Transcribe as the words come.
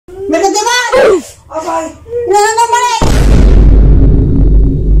Abay! Nangangamay!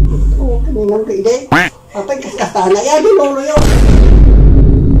 Oo, kaninang kaide. Apay, kaskasana yan, Lolo yun.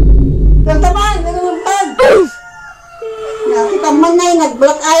 Lantaman, nanununtan. Nakita man na yung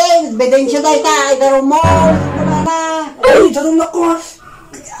nag-black eye, nag-bedensya tayo ka, ay darong mo. Ay, darong na ko.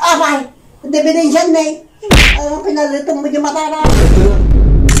 Abay, nag-bedensya na eh. Ano, pinalitan mo yung mata na.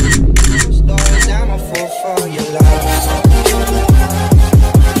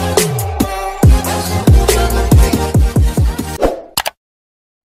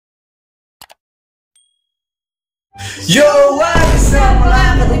 Yo, what's up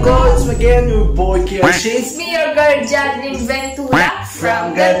mga kadugo? It's again your boy Kian. It's me, your girl, Jadlyn Ventura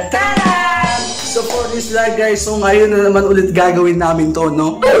from GOODVIBES. So for this vlog guys, so ngayon na naman ulit gagawin namin to,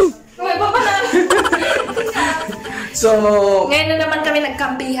 no? May baba na. So, ngayon na naman kami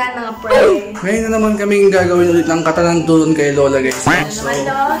nagkampihan mga pre. ngayon na naman kami gagawin ulit ng katanang-tulon kay Lola guys. Ano naman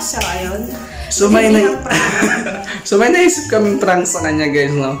to? So ayun. So may naisip kaming prank sa kanya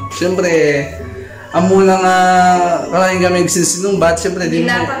guys, no? Siyempre, amo na nga kalahin kami sinumbat, siyempre di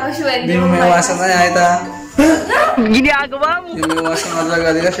mo may iwasan na yan, ita. Ginagawa mo? Di mo iwasan na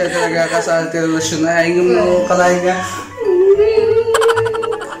talaga, di ka siya talaga ka sa relasyon na ay mo kalahin ka.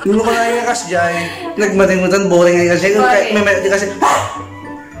 Di mo kalahin ka kasi dyan, nagmatingutan, boring nga kasi, di kasi,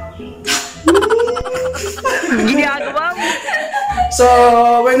 Ginagawa mo? so,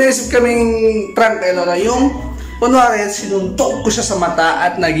 may naisip kaming prank kay Lola, yung kunwari, sinuntok ko siya sa mata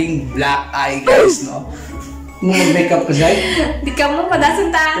at naging black eye, guys, no? Nung mag-makeup ko siya. Di ka mo,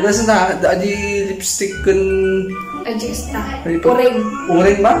 padasan ta. Padasan ta, di lipstick kun... Adjust ta. Uring.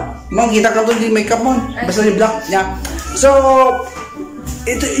 Uring ba? Makikita ka doon, di makeup mo. Basta yung black niya. So,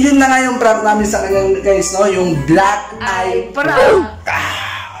 yun na nga yung prank namin sa kanya, guys, no? Yung black eye prank.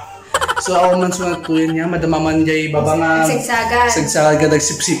 So, ako man sunat po yun niya, madamaman niya ibaba nga. Sagsagan,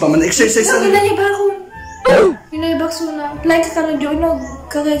 nagsipsipa man. Exercise na. Nakita niya ba ako? Pinaibaks mo na. Like ka na dyan,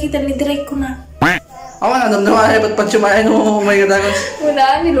 kagakita ni Drake ko na. Ako na, namnaman ay ba't pansyamaan mo, oh my God.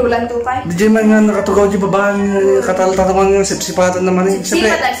 Wala, nilulan to tayo. Di man nga nakatugaw di babaan, katal-tatangan nga, sipsipatan naman eh.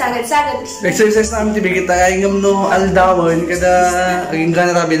 Sipsipat, nagsagad-sagad. Exercise namin, tibigit na ay ngam no, aldawon, kada, aging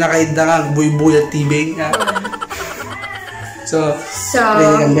gana rabi, nakaida nga, buy-buy at tibig nga. So,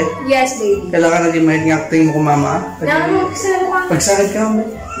 lady kang yes, lady. Kailangan naging mahit ng acting mo kung mama. Pagsakit ka mo.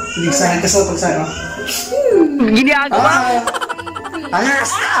 Hindi sakit ka sa pagsakit. Ginagawa mo.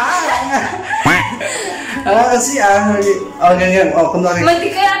 Angas! Kasi ganyan. Kunwari.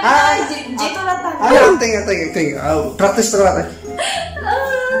 Mati kaya dito na tayo. Acting. Practice pa natin.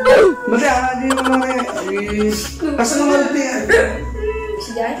 Mati, di mo naman kasi naman natin.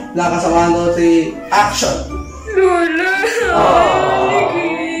 Si Jai? Nakasamahan ko si action. Lola!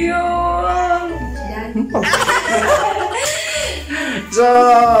 So,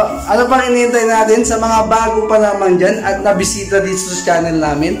 ano pang hinihintay natin sa mga bago pa naman dyan at nabisita dito sa channel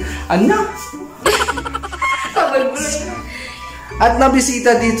namin? At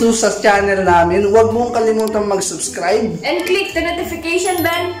nabisita dito sa channel namin, huwag mong kalimutan mag-subscribe. And click the notification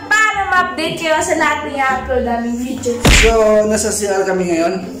bell para ma-update kayo sa lahat ng i-upload naming videos. So, nasa CR kami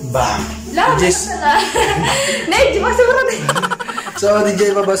ngayon. Bam! Nasa na. Hindi, masura na. So,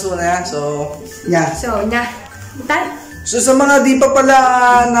 DJ Babasuna yan. So, nya. So, sa mga di pa pala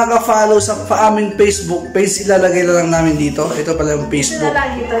naka-follow sa aming Facebook page, ilalagay na lang namin dito. Ito pala yung Facebook.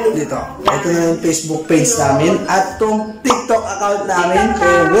 Dito. Ito na yung Facebook page namin. At itong TikTok account namin.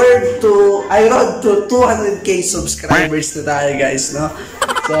 Road to 200k subscribers na tayo, guys, no?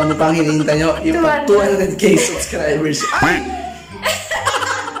 So, ano pang hinihintay nyo? Yung 200k subscribers.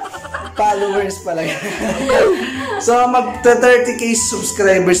 Followers pala. So, mag-30k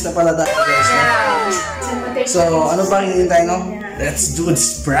subscribers na pala tayo, guys, no? So, ano pang hinihintay nyo? Let's do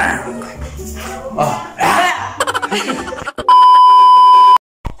this prank!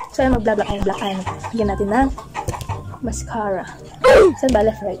 So, yung mag-black eye. Higyan natin ng mascara. Saan ba?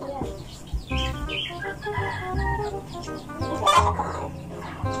 Left, right?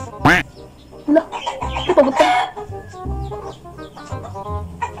 Wala. Pagod ka.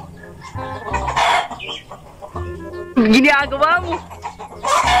 Ginagawa mo.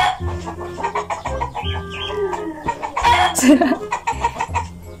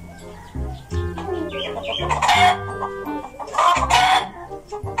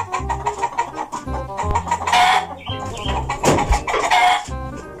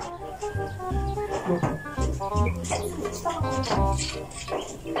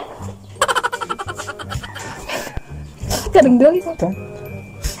 Karang-dang ito.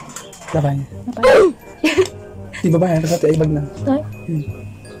 Labay. Di ba ba yan? Kasi ay bag na.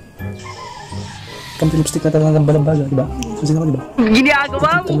 Kampi lipstick na talagang balang-baga, diba? Susin ako, diba?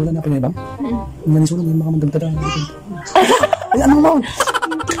 Ginagawa mo! Kung wala na pinayabang? Ang nanisunan, yung mga mandagdada. Ay, ano mo?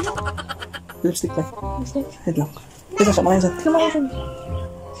 Lipstick pa. Wait lang. Wait lang, sama kayo sa... Sama kayo sa...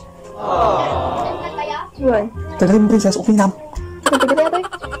 Yun. Tagalin mo, princess. Okay na. Tagalin natin.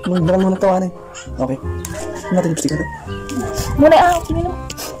 Magbarang mo nagtawanan. Okay. Ano natin lipstick natin? Muna okay na.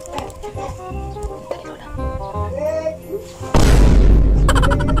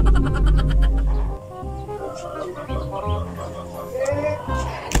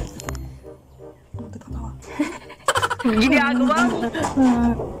 Ginagawa mo.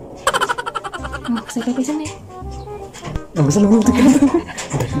 Kasi kay Paisan eh. Ang gusto lang yung tigil.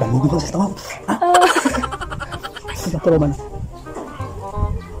 Bango ko sa tawag. Ha? Pagkaturo man.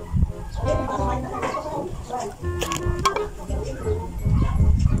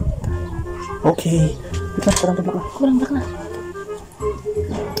 Okay. Ito, parang tablak na. Kurang blak na.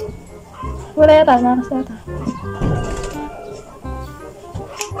 Wala yata, nakas yata.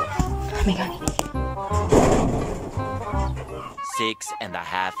 May gani. 6.5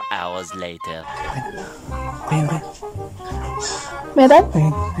 hours later. Okay. Meron? Okay.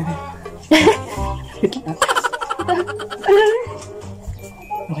 Wait lang.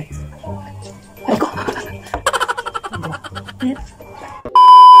 Okay. Ay ko.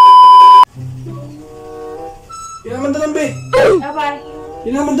 Yan naman dalang, be. Abay.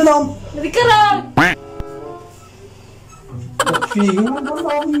 Yan naman dalang. Nalikarag! Figure naman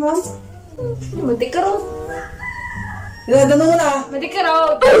dalang. Nalikarag! Yan, dalang mo na.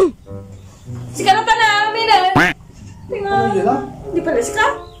 Nalikarag! Sikarata na, minan! Tingnan. Ano yun, ha? Di pala sika?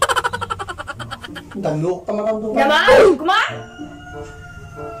 Dalok ka maramdaman. Yaman! Kumain!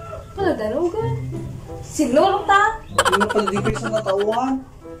 Pala dalugan. Signal ta? Hindi na pala di pa isang natauhan.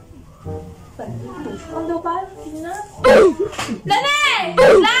 Ang daw pa? Hindi na. Lane!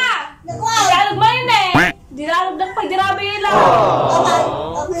 La! Dialog mo yun eh! Dialog na pagdirabi yun lang! Abay,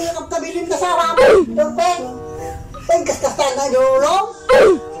 ako yung kaptabilin kasama mo. Dope. Pagkastastan na yulong.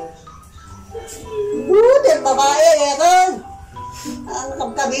 Din babae, eton. Ang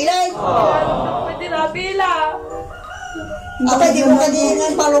kaptabilin. Dialog na pagdirabi lang! Abay, di mo kanina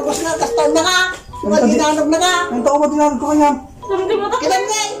palupos na, kastan na ka. Magdinanog na ka. Ang tao ba dinanong ko kanya? Hindi mo takot! Kitan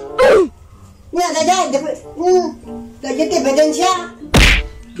nga. Nga, ganyan. Ganyan, ebidensya.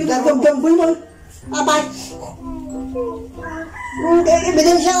 Kinagdamdam ko yun. Abay.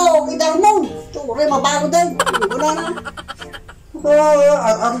 Ebidensya o, kitar mo. Turi, mabago din. Wala na.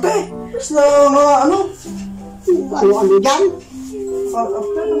 Arte. Sa ano? Ano dyan?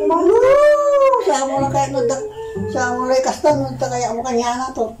 Arte, ano ba? Siya mo lang kahit nadak. Siya mo lang kastan. Kaya mo kanya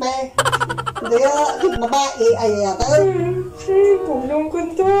na, torpe. Kaya, babae, ay yata. Pulong ko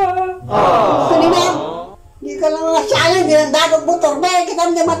to ah! Kanina, di ka lang masyala, di lang dadog mo, torpe. Kita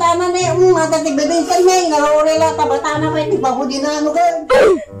mo di matanan eh. Matatig bidinsan eh. Naruri lang, tabatana pa. Di ba hudi na ano ka?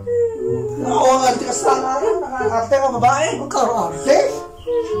 Oo, arte ka sa nga. Arte ka babae. Kararte?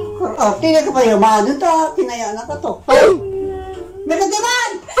 Kararte na ka pa yaman. Ito, pinaya na ka to. May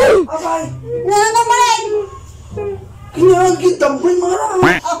katiman! Abay. Nananaman! Kinagdam ko yung mga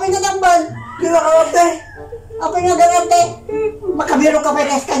lang. Apay na tambal! Kinakarte. Apay na garante! Makabiro ka pa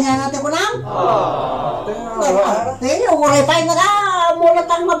res kanya natin ko lang? Kararte, uray pa na ka! Mula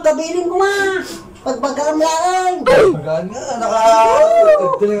tang magkabilin ko ma! Pagbagamlaan! Magaan nga.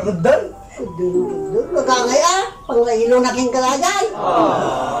 Nakakadal. Nagangay ah! Panglailo na king kalajan!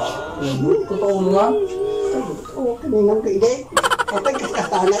 Totoo nga. Oo, kaninang kaide. Apay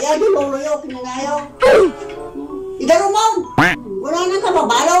kaskastana yan, dinuloyo, pinangayaw. Idarumon! Wala na ka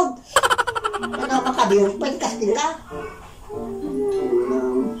mabalog! Ano makabiyong pagkasting ka?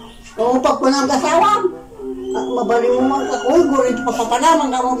 Oo, pagpunang kasawang! At mabalik mo mga kakuy, gurit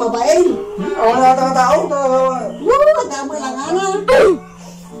papapanamang ka mong babaeng! Ako na tao. Oo, dama lang ana!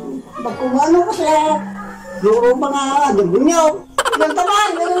 Pagkumano ka sa luro mga dubunyaw! Ilang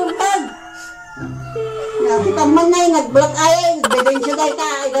taman, ilang tag! Nakita man na yung nag-black eye, nagbedensya na ita,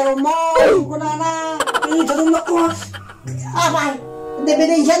 idarumon! Kunana! Tanong na ko ha. Abay,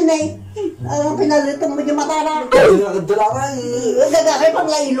 ebidensya na eh! Ang pinalitan mo yung mata na! Kinagdala ka eh. Gagakay pang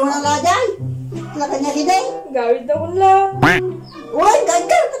lailo na lagay. Wala kanya kinay. Gawin daw lang! Uy,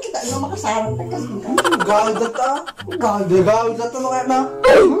 gagawin na kita. Ano makasarang ka kasi ka? Gawid na ta. Gawid na ta na kaya na.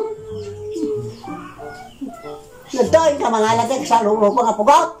 Nagdain ka mga lagay sa luro pa nga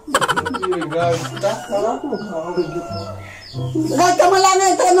pugot. Gawid na ta. Gagawin ka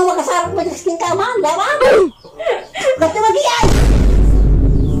malangan ito. Ano makasarang pa kasi ka man? Dama? Gagawin mag-iyan!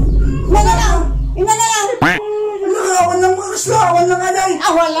 Ina na lang! Ina na lang! Awan lang mga kaslawan lang anay.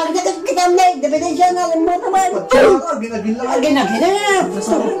 Awan lang kita na. Ebidensya na lang mo naman. Patsaka ka, ginagin lang. Ginagina!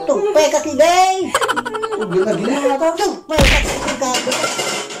 Tupay ka kiday! Gila ata.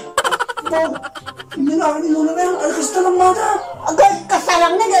 Hindi na akin inuna na yan. Ay, kasta lang mata. Agay,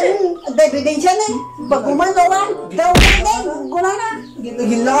 kasalang na ganun. Agay, ebidensya na. Pag kumanoan, daw na guna na.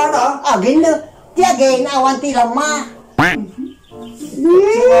 Gila ka. Agay na. Ti agay na awan ti lama.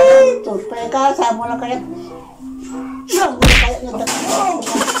 Turpe ka, samo na kaya. Samo na kaya na takot.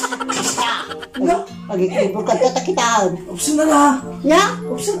 Pag-ikipur ka takitaan. Opsin na na. Nya?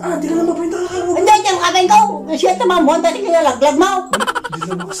 Opsin na. Di ka na mapinta ka. Hindi, tiyan kabeng ko. Siya tamamon, tadi kaya laglag mo. Di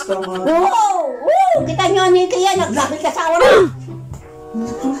na makasta mga. Oo! Kita nyo ni kaya naglapit ka sa awan na.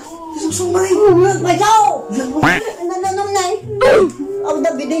 Susong ba May sao! Nananong na eh. Ang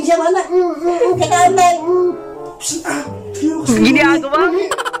nabidin siya man na. Kita na eh. Opsin na. Ginagawa mo.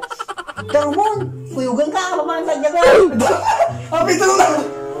 Damon, kuyugan ka, paman sa dyan. Apito na.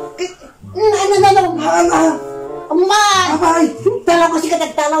 Ano? Hana. Aman! Abay. Tala ko si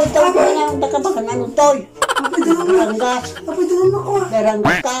katagtalaw ito. Nakabakan ano ito. Apito na. Beranggas. Apito na ako.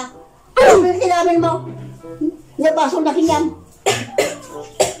 Beranggas ka. Ano kinamin mo? Nabaso na kinyam.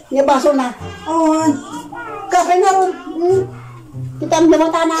 Nabaso na. Awan. Kape na ron. Kita ang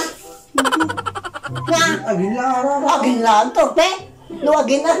damata na. Nga. Agin lang. Agin lang, torpe. No,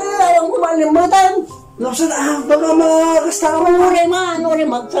 agin na. Ang kumalimutan. Opsin na. Baka makasta ka mo. Nuri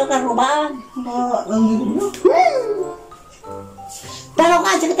magsakarubaan. Nandito na. Talo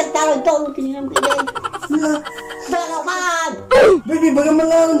ka, sa katagtalaw ito. Kininam kaya. Talo ka. Baby, baga mo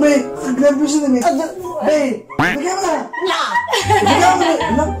lang, babe. Nag-nervous na niya. Babe, baga mo na. Nga. Baga mo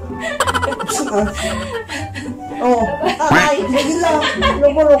na. Opsin na. Oo. Ay, Bagin lang.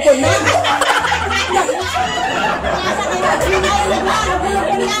 loko-loko na.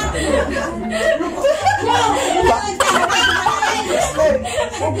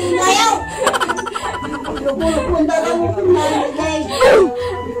 Ayaw! Loko-loko na lang mo pinalagay.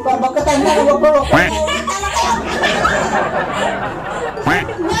 Babagkatan na lang loko-loko.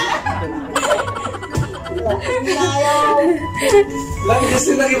 Ayaw! Lagi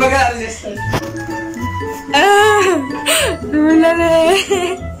kasi nag-ibaga. Lola na eh.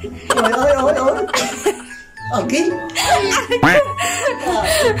 Oy. Okay?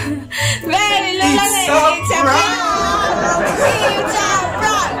 Very Lola na eh. It's a prank. It's a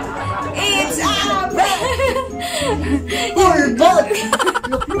prank. It's a prank. Ulbot!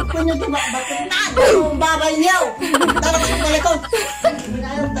 Lukluk ko nyo bakit na? Ang babay niyo! Tara ka sa palikod!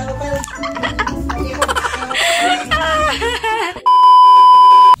 Tara kayo!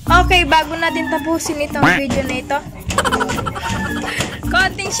 Okay, bago natin tapusin itong video na ito,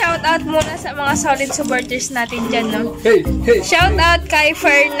 konting shoutout muna sa mga solid supporters natin dyan, no? Hey! Shoutout kay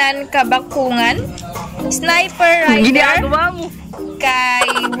Fernan Kabakungan, Sniper Rider, kay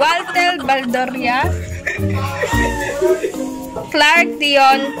Walter Baldoria, Clark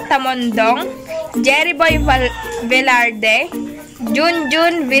Dion Tamondong, Jerry Boy Velarde,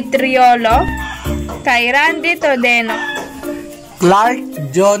 Junjun Vitriolo, kay Randy Todeno.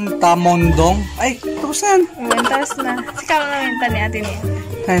 Clark John Tamondong. Ay, tapos na yan. Tapos na. Sikaw na yung tani atin yan.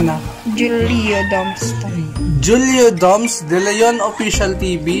 Ayun na. Julio Domston. Julio Doms, De Leon Official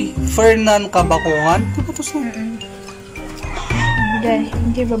TV, Fernan Kabakungan. Tapos na.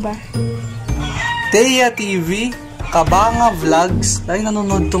 Hindi ba? Teya TV, Kabanga Vlogs. Ay,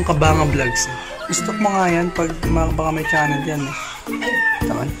 nanonood tong Kabanga Vlogs. I-stop mo nga yan pag baka may channel yan eh.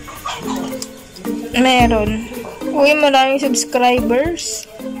 Tama. Meron. Uy, maraming subscribers.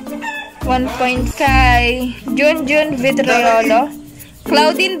 1 point kay Junjun Vitriolo,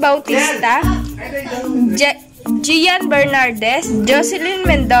 Claudine Bautista, Gian Bernardes, Jocelyn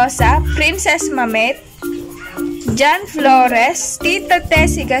Mendoza, Princess Mamet, Jan Flores, Tita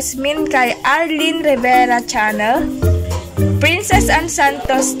Tessie Gasmin kay Arlene Rivera Channel, Princess Ann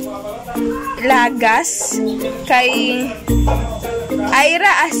Santos Lagas, kay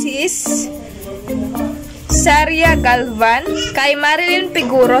Ira Asis, Saria Galvan, kay Marilyn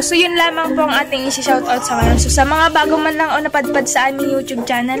Piguro. So yun lamang po ang ating isi-shoutout sa ngayon. So sa mga bago man lang o napadpad sa aming YouTube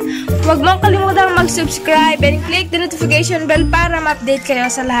channel, huwag mong kalimutang mag-subscribe and click the notification bell para ma-update kayo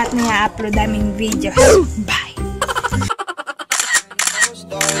sa lahat ng i-upload aming videos. Bye!